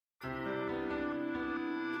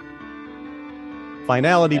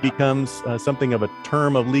finality becomes something of a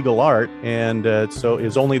term of legal art. And so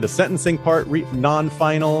is only the sentencing part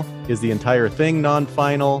non-final? Is the entire thing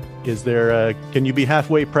non-final? Is there, can you be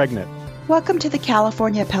halfway pregnant? Welcome to the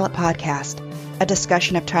California Appellate Podcast, a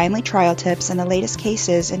discussion of timely trial tips and the latest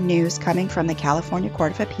cases and news coming from the California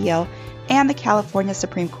Court of Appeal and the California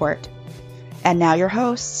Supreme Court. And now your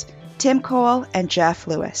hosts, Tim Cole and Jeff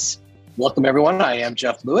Lewis. Welcome, everyone. I am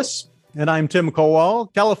Jeff Lewis. And I'm Tim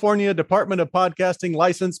Kowal, California Department of Podcasting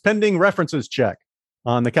license pending references check.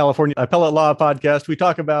 On the California Appellate Law Podcast, we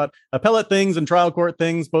talk about appellate things and trial court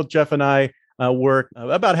things. Both Jeff and I work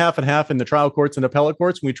about half and half in the trial courts and appellate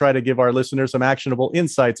courts. And we try to give our listeners some actionable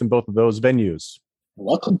insights in both of those venues.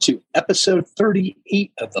 Welcome to episode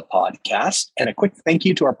 38 of the podcast. And a quick thank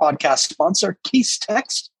you to our podcast sponsor,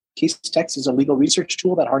 Casetext. Casetext is a legal research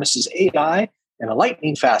tool that harnesses AI and a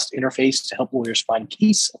lightning-fast interface to help lawyers find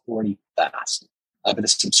case authority fast. I've been a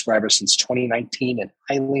subscriber since 2019 and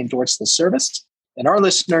highly endorse the service. And our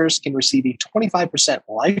listeners can receive a 25%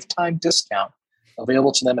 lifetime discount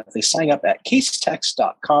available to them if they sign up at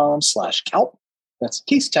casetext.com/CALP. That's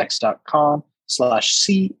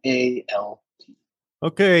casetext.com/CALP.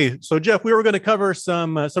 Okay, so Jeff, we were going to cover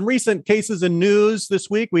some recent cases and news this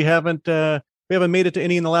week. We haven't made it to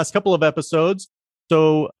any in the last couple of episodes.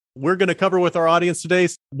 So we're going to cover with our audience today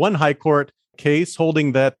one high court case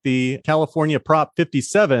holding that the California Prop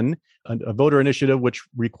 57, a voter initiative which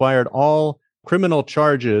required all criminal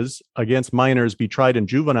charges against minors be tried in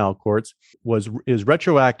juvenile courts, is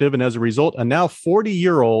retroactive. And as a result, a now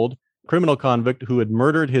 40-year-old criminal convict who had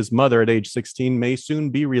murdered his mother at age 16 may soon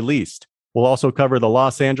be released. We'll also cover the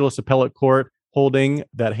Los Angeles Appellate Court holding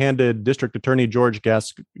that handed District Attorney George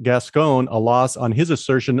Gascon a loss on his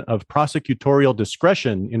assertion of prosecutorial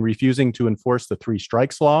discretion in refusing to enforce the three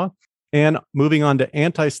strikes law. And moving on to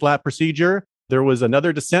anti-SLAPP procedure, there was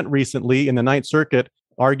another dissent recently in the Ninth Circuit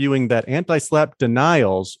arguing that anti-SLAPP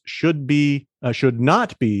denials should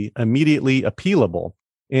not be immediately appealable.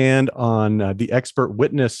 And on the expert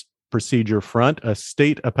witness procedure front, a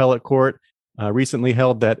state appellate court recently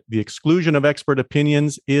held that the exclusion of expert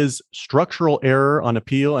opinions is structural error on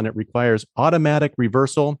appeal and it requires automatic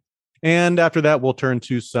reversal. And after that, we'll turn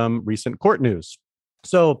to some recent court news.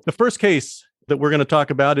 So the first case that we're going to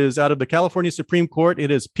talk about is out of the California Supreme Court.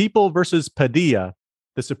 It is People versus Padilla.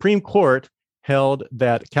 The Supreme Court held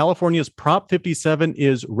that California's Prop 57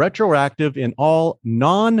 is retroactive in all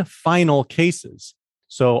non-final cases.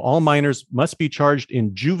 So all minors must be charged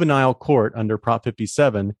in juvenile court under Prop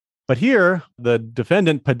 57. But here, the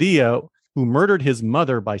defendant, Padilla, who murdered his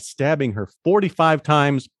mother by stabbing her 45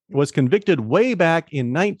 times, was convicted way back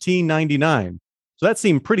in 1999. So that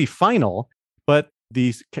seemed pretty final. But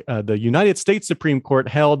the United States Supreme Court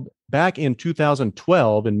held back in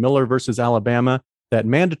 2012 in Miller versus Alabama that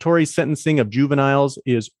mandatory sentencing of juveniles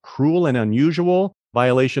is cruel and unusual,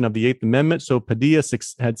 violation of the Eighth Amendment. So Padilla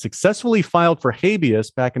had successfully filed for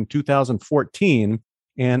habeas back in 2014.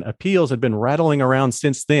 And appeals had been rattling around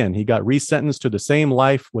since then. He got resentenced to the same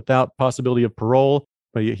life without possibility of parole,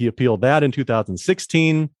 but he appealed that in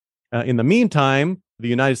 2016. In the meantime, the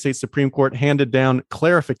United States Supreme Court handed down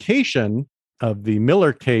clarification of the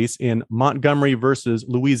Miller case in Montgomery versus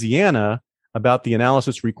Louisiana about the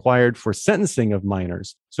analysis required for sentencing of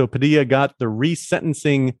minors. So Padilla got the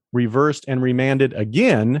resentencing reversed and remanded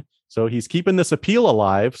again. So he's keeping this appeal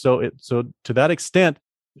alive. So to that extent,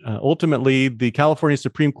 ultimately, the California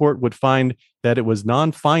Supreme Court would find that it was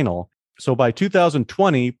non-final. So by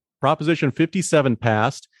 2020, Proposition 57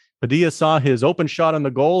 passed. Padilla saw his open shot on the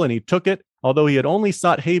goal and he took it. Although he had only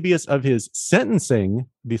sought habeas of his sentencing,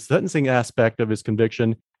 the sentencing aspect of his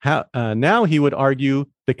conviction, now he would argue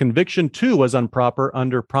the conviction too was improper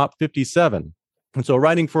under Prop 57. And so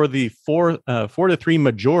writing for the 4-3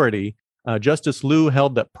 majority, Justice Liu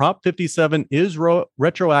held that Prop 57 is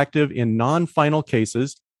retroactive in non-final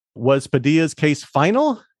cases. Was Padilla's case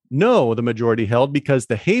final? No, the majority held, because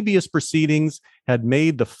the habeas proceedings had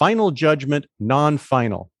made the final judgment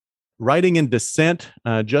non-final. Writing in dissent,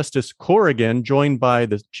 Justice Corrigan, joined by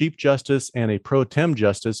the Chief Justice and a pro tem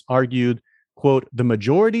justice, argued, quote, the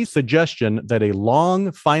majority's suggestion that a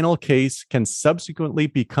long final case can subsequently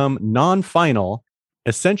become non-final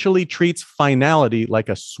essentially treats finality like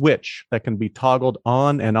a switch that can be toggled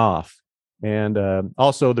on and off. And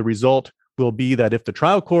also the result will be that if the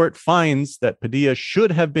trial court finds that Padilla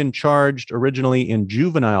should have been charged originally in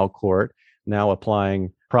juvenile court, now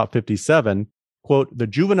applying Prop 57, quote, the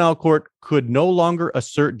juvenile court could no longer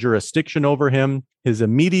assert jurisdiction over him. His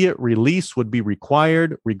immediate release would be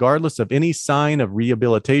required regardless of any sign of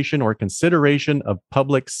rehabilitation or consideration of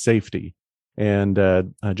public safety.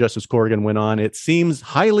 And Justice Corrigan went on, it seems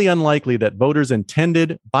highly unlikely that voters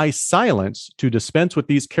intended by silence to dispense with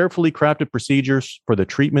these carefully crafted procedures for the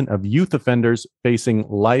treatment of youth offenders facing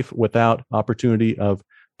life without opportunity of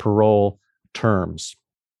parole terms.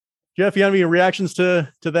 Jeff, you have any reactions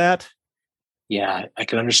to that? Yeah, I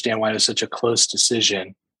can understand why it was such a close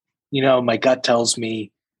decision. My gut tells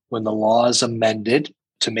me when the law is amended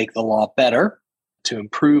to make the law better, to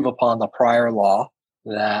improve upon the prior law,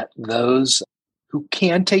 that those who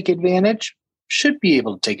can take advantage should be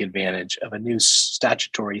able to take advantage of a new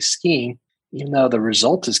statutory scheme, even though the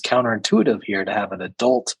result is counterintuitive here to have an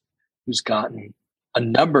adult who's gotten a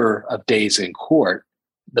number of days in court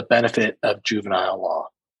the benefit of juvenile law.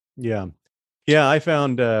 Yeah. I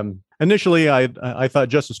found initially I thought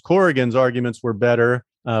Justice Corrigan's arguments were better,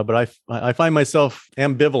 but I find myself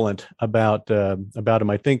ambivalent about him.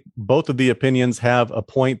 I think both of the opinions have a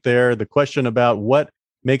point there. The question about what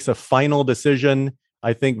makes a final decision,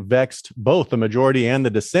 I think, vexed both the majority and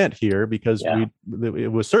the dissent here, because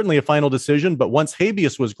it was certainly a final decision, but once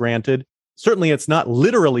habeas was granted, certainly it's not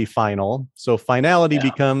literally final. So finality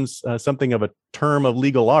becomes something of a term of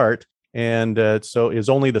legal art. And so is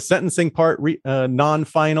only the sentencing part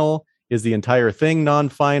non-final? Is the entire thing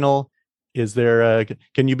non-final? Is there,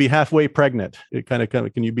 can you be halfway pregnant?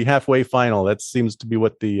 Can you be halfway final? That seems to be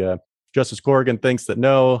what the Justice Corrigan thinks, that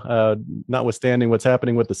no, notwithstanding what's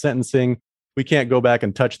happening with the sentencing, we can't go back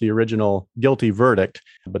and touch the original guilty verdict.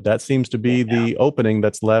 But that seems to be the opening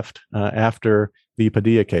that's left after the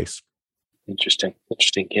Padilla case.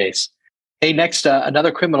 Interesting case. Hey, next,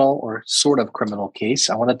 another criminal or sort of criminal case.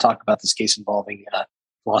 I want to talk about this case involving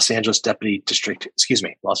Los Angeles District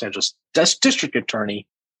Attorney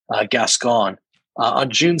Gascon. On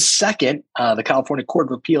June 2nd, the California Court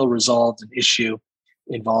of Appeal resolved an issue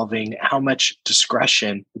involving how much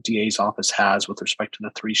discretion the DA's office has with respect to the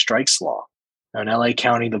three strikes law. Now, in LA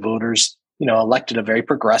County, the voters, elected a very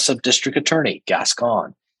progressive district attorney,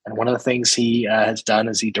 Gascon. And one of the things he has done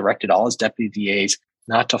is he directed all his deputy DAs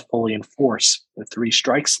not to fully enforce the three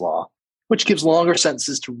strikes law, which gives longer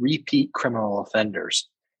sentences to repeat criminal offenders.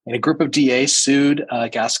 And a group of DAs sued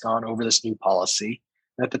Gascon over this new policy.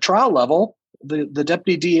 And at the trial level, the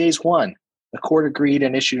deputy DAs won. The court agreed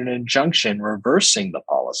and issued an injunction reversing the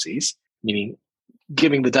policies, meaning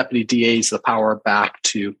giving the deputy DAs the power back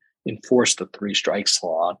to enforce the three strikes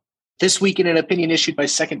law. This week, in an opinion issued by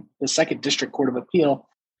the Second District Court of Appeal,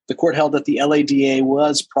 the court held that the LADA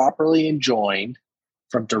was properly enjoined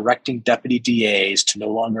from directing deputy DAs to no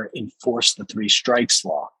longer enforce the three strikes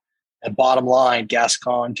law. And bottom line,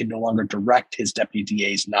 Gascon can no longer direct his deputy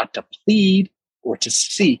DAs not to plead or to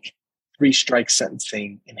seek three strike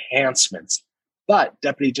sentencing enhancements. But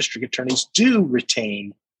deputy district attorneys do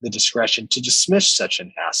retain the discretion to dismiss such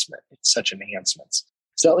enhancements.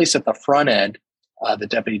 So at least at the front end, the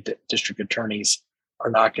deputy district attorneys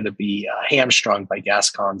are not going to be hamstrung by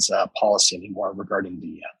Gascon's policy anymore regarding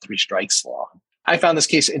the three strikes law. I found this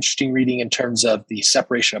case interesting reading in terms of the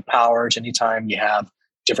separation of powers. Anytime you have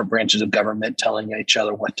different branches of government telling each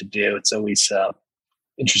other what to do, it's always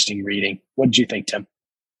interesting reading. What did you think, Tim?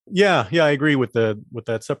 Yeah, I agree with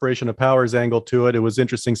that separation of powers angle to it. It was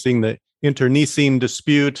interesting seeing the internecine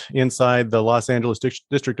dispute inside the Los Angeles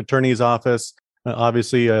District Attorney's office.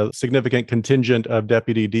 Obviously, a significant contingent of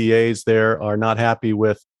deputy DAs there are not happy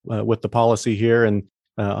with the policy here, and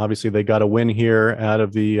obviously they got a win here out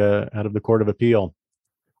of the Court of Appeal.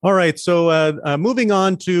 All right, so moving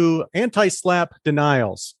on to anti-SLAPP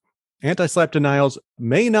denials. Anti-SLAPP denials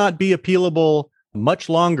may not be appealable much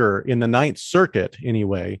longer in the Ninth Circuit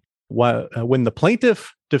anyway. When the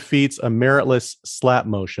plaintiff defeats a meritless SLAPP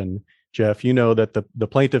motion, Jeff, you know that the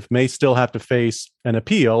plaintiff may still have to face an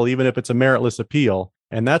appeal, even if it's a meritless appeal.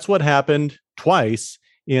 And that's what happened twice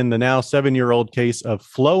in the now 7-year-old case of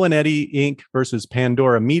Flo and Eddie Inc. versus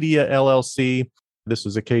Pandora Media LLC. This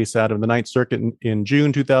was a case out of the Ninth Circuit in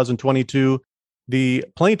June 2022. The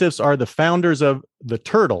plaintiffs are the founders of the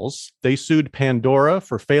Turtles. They sued Pandora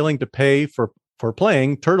for failing to pay for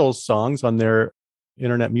playing Turtles songs on their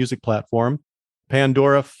internet music platform.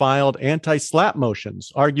 Pandora filed anti-SLAPP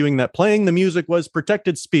motions, arguing that playing the music was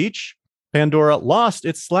protected speech. Pandora lost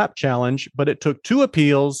its SLAPP challenge, but it took 2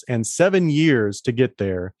 appeals and 7 years to get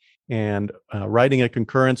there. And writing a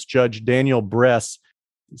concurrence, Judge Daniel Bress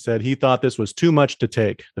said he thought this was too much to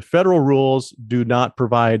take. The federal rules do not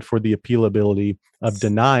provide for the appealability of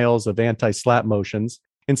denials of anti-SLAPP motions.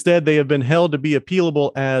 Instead, they have been held to be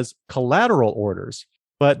appealable as collateral orders.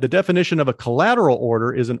 But the definition of a collateral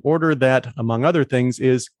order is an order that, among other things,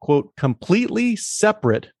 is, quote, completely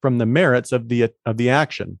separate from the merits of the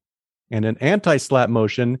action. And an anti-SLAPP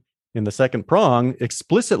motion in the second prong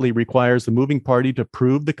explicitly requires the moving party to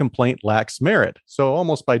prove the complaint lacks merit. So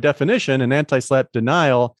almost by definition, an anti-SLAPP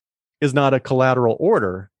denial is not a collateral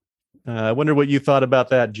order. I wonder what you thought about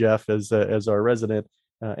that, Jeff, as our resident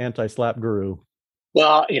anti-SLAPP guru.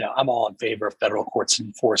 Well, I'm all in favor of federal courts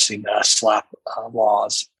enforcing SLAPP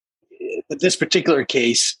laws. But this particular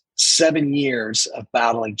case, 7 years of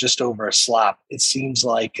battling just over a SLAPP, it seems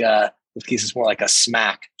like this case is more like a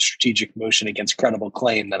SMAC, strategic motion against credible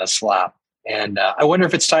claim, than a SLAPP. And I wonder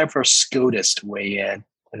if it's time for SCOTUS to weigh in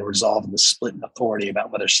and resolve the split in authority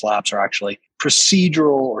about whether SLAPPs are actually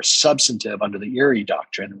procedural or substantive under the Erie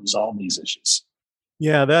Doctrine and resolve these issues.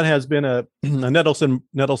 Yeah, that has been a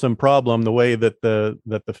nettlesome problem. The way that the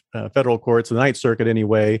federal courts, the Ninth Circuit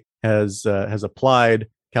anyway, has applied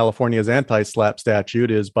California's anti-SLAPP statute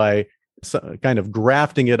is by kind of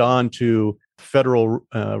grafting it onto federal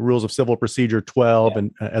Rules of Civil Procedure 12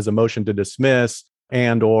 and as a motion to dismiss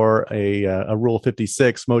and or a Rule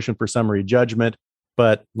 56 motion for summary judgment.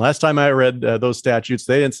 But last time I read those statutes,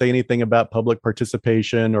 they didn't say anything about public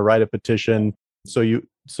participation or right of petition. So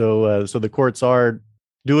the courts are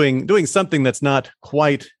doing something that's not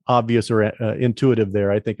quite obvious or intuitive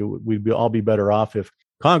there. I think we'd all be better off if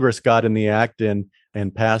Congress got in the act and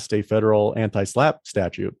passed a federal anti-SLAPP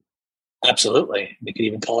statute. Absolutely. They could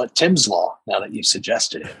even call it Tim's Law now that you've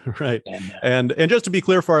suggested it. Right. And just to be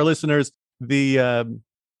clear for our listeners, the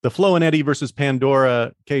Flo and Eddie versus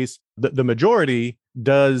Pandora case, the majority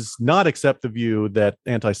does not accept the view that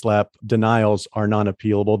anti-SLAPP denials are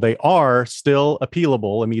non-appealable. They are still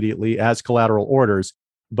appealable immediately as collateral orders,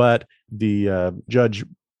 but the Judge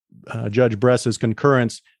Bress's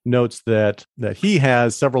concurrence notes that he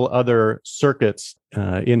has several other circuits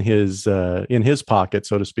in his pocket,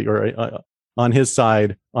 so to speak, or on his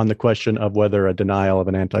side on the question of whether a denial of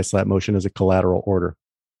an anti-SLAPP motion is a collateral order.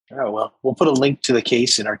 Oh, well, we'll put a link to the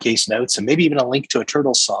case in our case notes and maybe even a link to a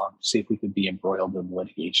Turtles song, see if we could be embroiled in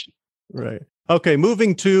litigation. Right. Okay,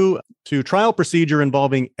 moving to trial procedure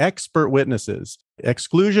involving expert witnesses.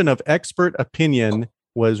 Exclusion of expert opinion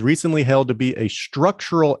was recently held to be a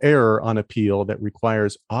structural error on appeal that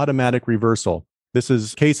requires automatic reversal.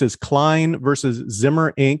 This case is Klein versus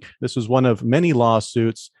Zimmer, Inc. This was one of many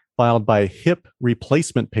lawsuits filed by hip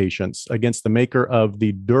replacement patients against the maker of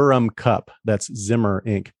the Durham Cup. That's Zimmer,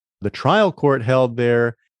 Inc. The trial court held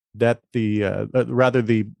there that the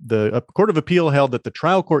Court of Appeal held that the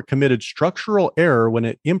trial court committed structural error when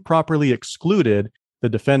it improperly excluded the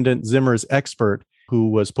defendant Zimmer's expert, who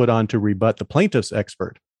was put on to rebut the plaintiff's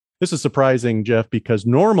expert. This is surprising, Jeff, because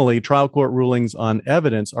normally trial court rulings on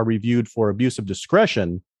evidence are reviewed for abuse of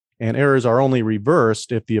discretion, and errors are only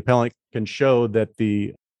reversed if the appellant can show that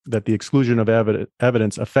the exclusion of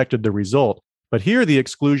evidence affected the result. But here, the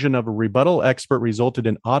exclusion of a rebuttal expert resulted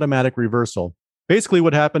in automatic reversal. Basically,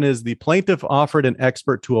 what happened is the plaintiff offered an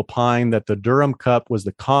expert to opine that the Durham Cup was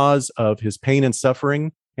the cause of his pain and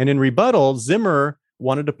suffering. And in rebuttal, Zimmer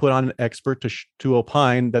wanted to put on an expert to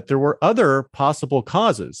opine that there were other possible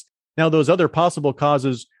causes. Now, those other possible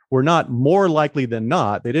causes were not more likely than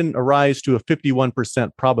not. They didn't arise to a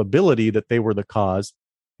 51% probability that they were the cause.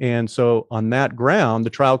 And so on that ground, the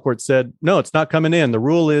trial court said, no, it's not coming in. The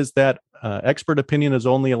rule is that expert opinion is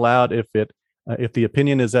only allowed if the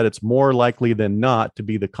opinion is that it's more likely than not to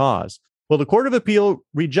be the cause. Well, the Court of Appeal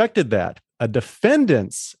rejected that. A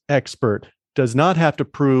defendant's expert does not have to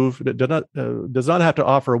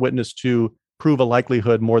offer a witness to prove a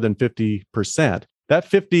likelihood more than 50%. That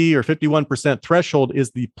 50 or 51% threshold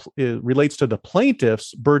relates to the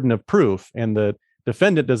plaintiff's burden of proof, and the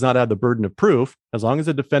defendant does not have the burden of proof. As long as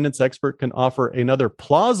the defendant's expert can offer another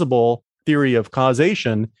plausible theory of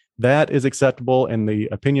causation, that is acceptable, and the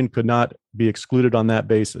opinion could not be excluded on that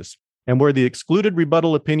basis. And where the excluded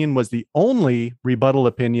rebuttal opinion was the only rebuttal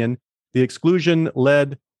opinion, the exclusion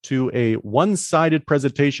led to a one-sided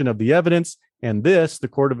presentation of the evidence, and this, the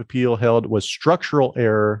Court of Appeal held, was structural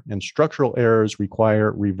error, and structural errors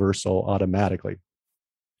require reversal automatically.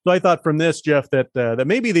 So I thought from this, Jeff, that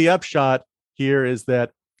maybe the upshot here is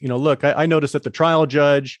that, look, I noticed that the trial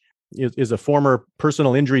judge is a former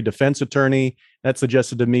personal injury defense attorney. That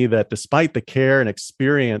suggested to me that despite the care and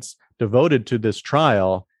experience devoted to this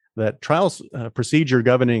trial, that trial procedure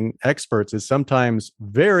governing experts is sometimes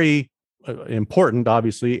very important,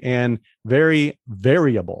 obviously, and very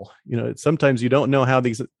variable. Sometimes you don't know how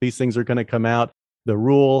these things are going to come out. The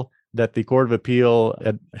rule that the Court of Appeal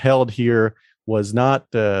had held here was not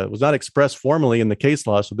expressed formally in the case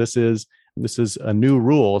law. So this is a new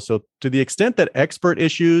rule. So to the extent that expert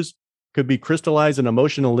issues could be crystallized in a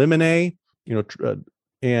motion in limine,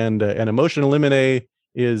 and a motion in limine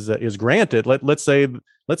is granted. Let's say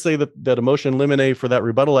let's say that a motion in limine for that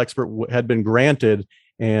rebuttal expert had been granted,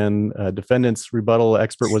 and defendant's rebuttal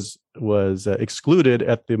expert was excluded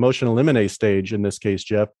at the motion in limine stage in this case,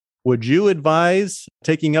 Jeff. Would you advise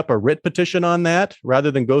taking up a writ petition on that rather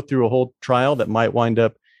than go through a whole trial that might wind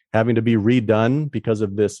up having to be redone because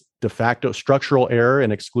of this de facto structural error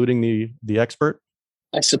in excluding the expert?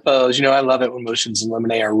 I suppose, I love it when motions in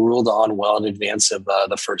limine are ruled on well in advance of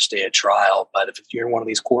the first day of trial. But if you're in one of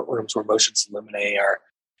these courtrooms where motions in limine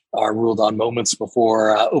are ruled on moments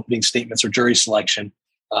before opening statements or jury selection,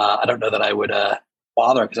 I don't know that I would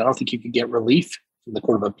bother, because I don't think you could get relief from the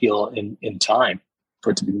Court of Appeal in time for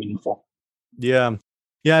it to be meaningful. Yeah,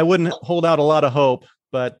 I wouldn't hold out a lot of hope,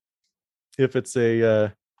 but if it's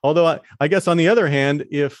although I guess on the other hand,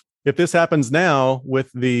 if this happens now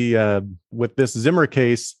with this Zimmer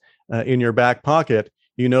case in your back pocket,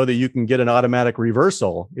 you know that you can get an automatic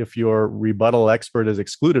reversal if your rebuttal expert is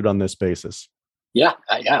excluded on this basis. Yeah,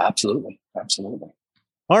 absolutely.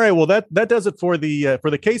 All right, well that does it for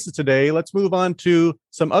the cases today. Let's move on to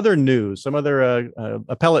some other news, some other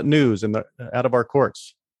appellate news out of our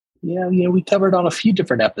courts. Yeah, we covered on a few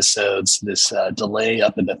different episodes this delay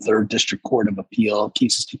up in the Third District Court of Appeal,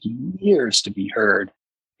 cases taking years to be heard.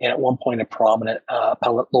 And at one point, a prominent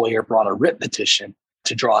appellate lawyer brought a writ petition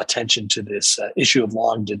to draw attention to this issue of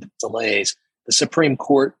long delays. The Supreme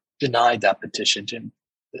Court denied that petition.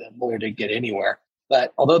 The lawyer didn't get anywhere.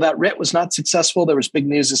 But although that writ was not successful, there was big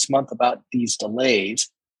news this month about these delays.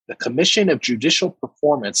 The Commission of Judicial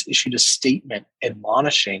Performance issued a statement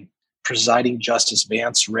admonishing presiding Justice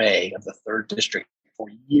Vance Ray of the Third District for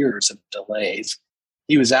years of delays.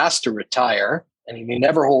 He was asked to retire, and he may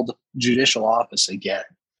never hold judicial office again.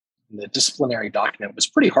 The disciplinary document was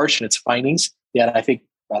pretty harsh in its findings, yet I think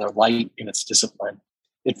rather light in its discipline.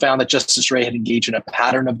 It found that Justice Ray had engaged in a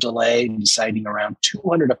pattern of delay in deciding around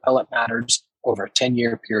 200 appellate matters over a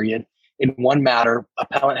 10-year period. In one matter,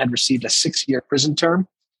 appellant had received a 6-year prison term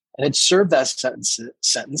and had served that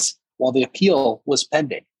sentence while the appeal was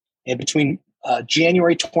pending. And between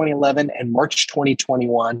January 2011 and March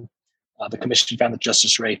 2021, the commission found that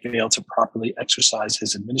Justice Ray failed to properly exercise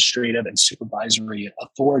his administrative and supervisory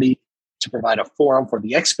authority to provide a forum for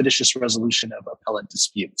the expeditious resolution of appellate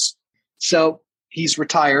disputes. So he's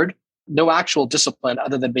retired, no actual discipline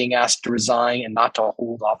other than being asked to resign and not to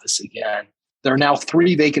hold office again. There are now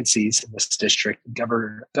 3 vacancies in this district.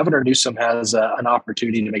 Governor Newsom has an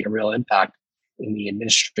opportunity to make a real impact in the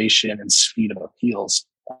administration and speed of appeals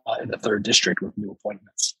in the Third District with new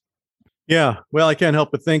appointments. Yeah, well, I can't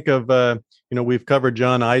help but think of, we've covered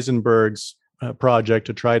John Eisenberg's project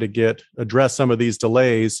to try to address some of these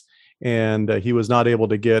delays, and he was not able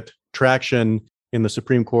to get traction in the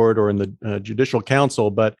Supreme Court or in the Judicial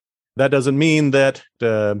Council, but that doesn't mean that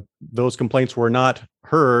those complaints were not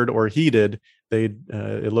heard or heeded.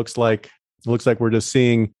 It looks like we're just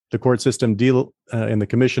seeing the court system deal and the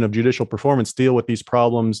Commission of Judicial Performance deal with these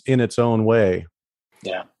problems in its own way.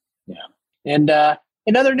 Yeah. And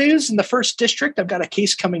in other news, in the First District, I've got a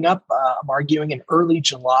case coming up. I'm arguing in early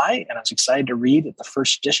July, and I was excited to read that the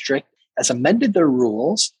First District has amended their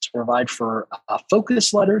rules to provide for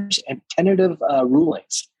focus letters and tentative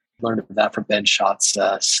rulings. I learned of that from Ben Schott's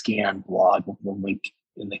Scan blog. We'll link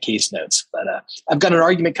in the case notes. But I've got an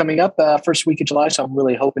argument coming up first week of July, so I'm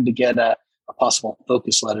really hoping to get a possible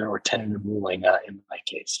focus letter or tentative ruling in my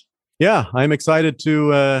case. Yeah, I'm excited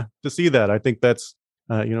to see that. I think that's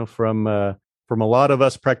from a lot of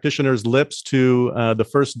us practitioners' lips to the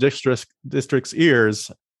First District's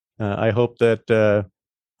ears. I hope that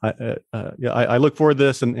I look forward to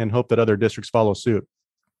this and hope that other districts follow suit.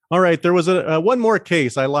 All right, there was one more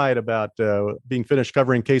case. I lied about being finished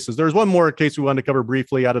covering cases. There's one more case we wanted to cover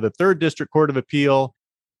briefly out of the Third District Court of Appeal.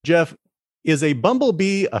 Jeff, is a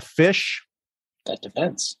bumblebee a fish? That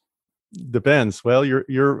depends. Depends. Well,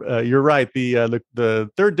 you're right.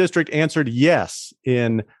 The Third District answered yes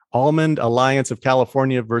in Almond Alliance of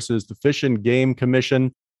California versus the Fish and Game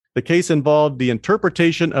Commission. The case involved the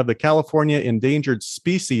interpretation of the California Endangered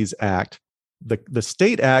Species Act. The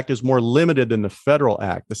state act is more limited than the federal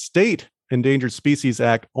act. The state Endangered Species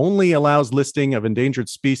Act only allows listing of endangered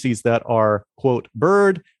species that are, quote,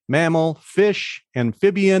 bird, mammal, fish,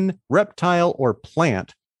 amphibian, reptile, or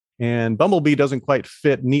plant. And bumblebee doesn't quite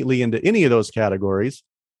fit neatly into any of those categories.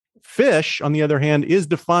 Fish, on the other hand, is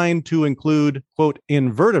defined to include, quote,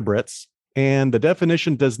 invertebrates, and the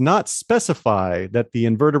definition does not specify that the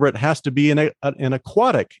invertebrate has to be an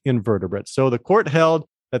aquatic invertebrate. So the court held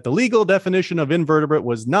that the legal definition of invertebrate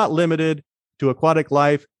was not limited to aquatic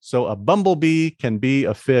life, so a bumblebee can be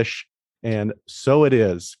a fish, and so it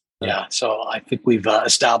is. Yeah, so I think we've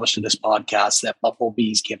established in this podcast that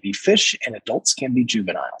bumblebees can be fish and adults can be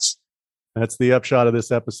juveniles. That's the upshot of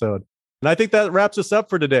this episode. And I think that wraps us up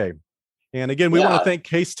for today. And again, we want to thank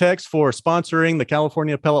Casetext for sponsoring the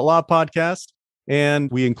California Appellate Law Podcast. And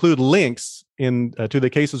we include links to the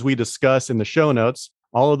cases we discuss in the show notes.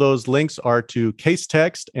 All of those links are to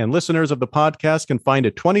Casetext, and listeners of the podcast can find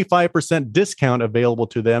a 25% discount available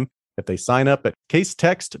to them if they sign up at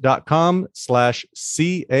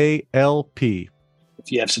casetext.com/CALP.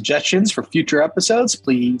 If you have suggestions for future episodes,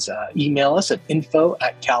 please email us at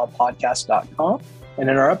info@calpodcast.com. And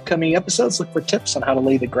in our upcoming episodes, look for tips on how to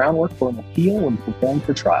lay the groundwork for an appeal when preparing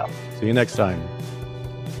for trial. See you next time.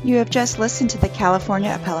 You have just listened to the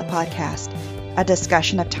California Appellate Podcast, a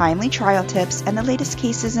discussion of timely trial tips and the latest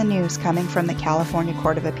cases and news coming from the California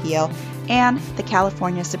Court of Appeal and the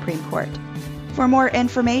California Supreme Court. For more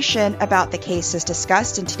information about the cases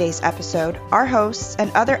discussed in today's episode, our hosts, and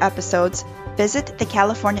other episodes, visit the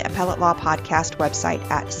California Appellate Law Podcast website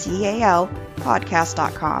at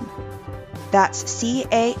calpodcast.com. That's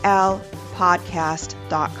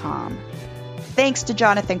calpodcast.com. Thanks to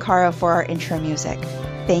Jonathan Caro for our intro music.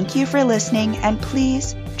 Thank you for listening, and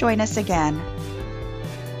please join us again.